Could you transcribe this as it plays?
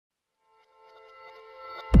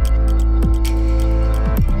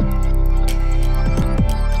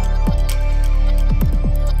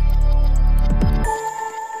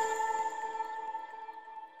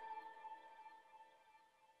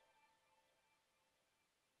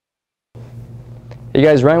Hey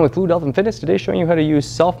guys, Ryan with Fluid Health and Fitness. Today showing you how to use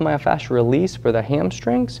self-myofascial release for the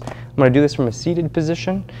hamstrings. I'm going to do this from a seated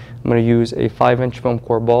position. I'm going to use a 5-inch foam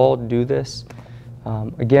core ball to do this.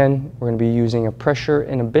 Again, we're going to be using a pressure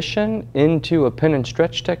inhibition into a pin and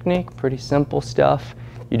stretch technique. Pretty simple stuff.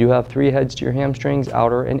 You do have 3 heads to your hamstrings,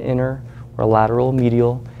 outer and inner, or lateral,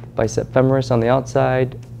 medial, bicep femoris on the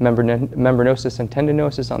outside, membranosus and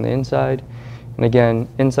tendinosus on the inside. And again,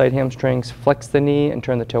 inside hamstrings, flex the knee and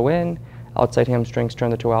turn the toe in. Outside hamstrings, turn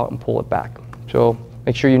the toe out and pull it back. So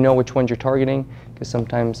make sure you know which ones you're targeting, because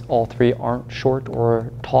sometimes all 3 aren't short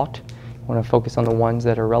or taut. You want to focus on the ones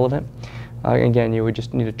that are relevant. Again, you would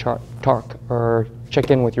just need to talk or check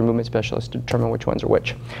in with your movement specialist to determine which ones are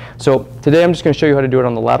which. So today I'm just going to show you how to do it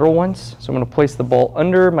on the lateral ones. So I'm going to place the ball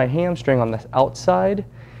under my hamstring on the outside.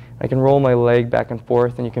 I can roll my leg back and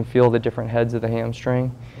forth, and you can feel the different heads of the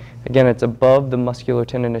hamstring. Again, it's above the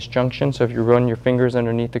musculotendinous junction, so if you run your fingers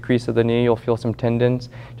underneath the crease of the knee, you'll feel some tendons.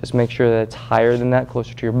 Just make sure that it's higher than that,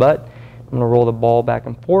 closer to your butt. I'm going to roll the ball back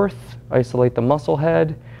and forth, isolate the muscle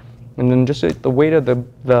head, and then just the weight of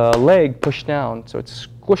the leg push down, so it's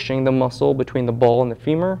squishing the muscle between the ball and the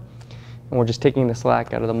femur, and we're just taking the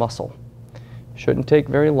slack out of the muscle. Shouldn't take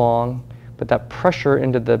very long, but that pressure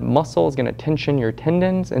into the muscle is going to tension your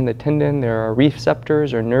tendons. In the tendon, there are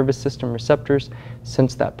receptors or nervous system receptors.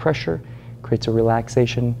 Sense that pressure, creates a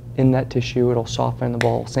relaxation in that tissue. It'll soften, the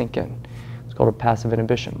ball will sink in. It's called a passive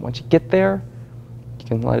inhibition. Once you get there, you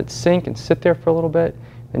can let it sink and sit there for a little bit.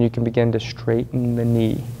 Then you can begin to straighten the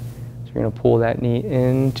knee. So you're going to pull that knee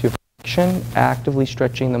into flexion, actively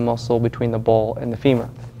stretching the muscle between the ball and the femur.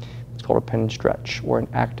 It's called a pin and stretch, or an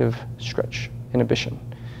active stretch inhibition.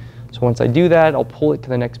 So once I do that, I'll pull it to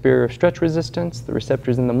the next barrier of stretch resistance. The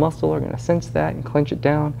receptors in the muscle are going to sense that and clench it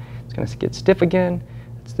down. It's going to get stiff again.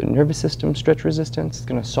 It's the nervous system stretch resistance. It's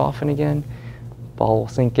going to soften again. Ball will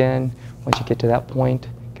sink in. Once you get to that point,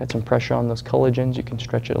 get some pressure on those collagens, you can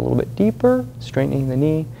stretch it a little bit deeper, straightening the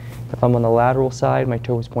knee. If I'm on the lateral side, my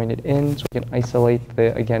toe is pointed in, so we can isolate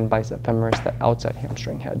the, again, bicep femoris, the outside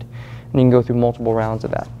hamstring head. And you can go through multiple rounds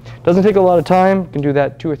of that. Doesn't take a lot of time. You can do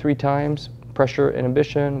that 2 or 3 times. Pressure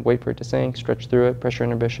inhibition, wait for it to sink, stretch through it, pressure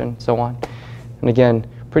inhibition, so on. And again,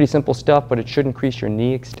 pretty simple stuff, but it should increase your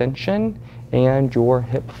knee extension and your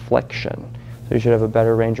hip flexion. So you should have a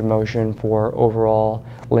better range of motion for overall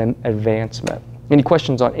limb advancement. Any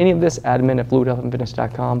questions on any of this,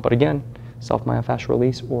 admin@fluidhealthandfitness.com. But again, self-myofascial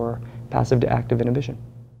release or passive to active inhibition.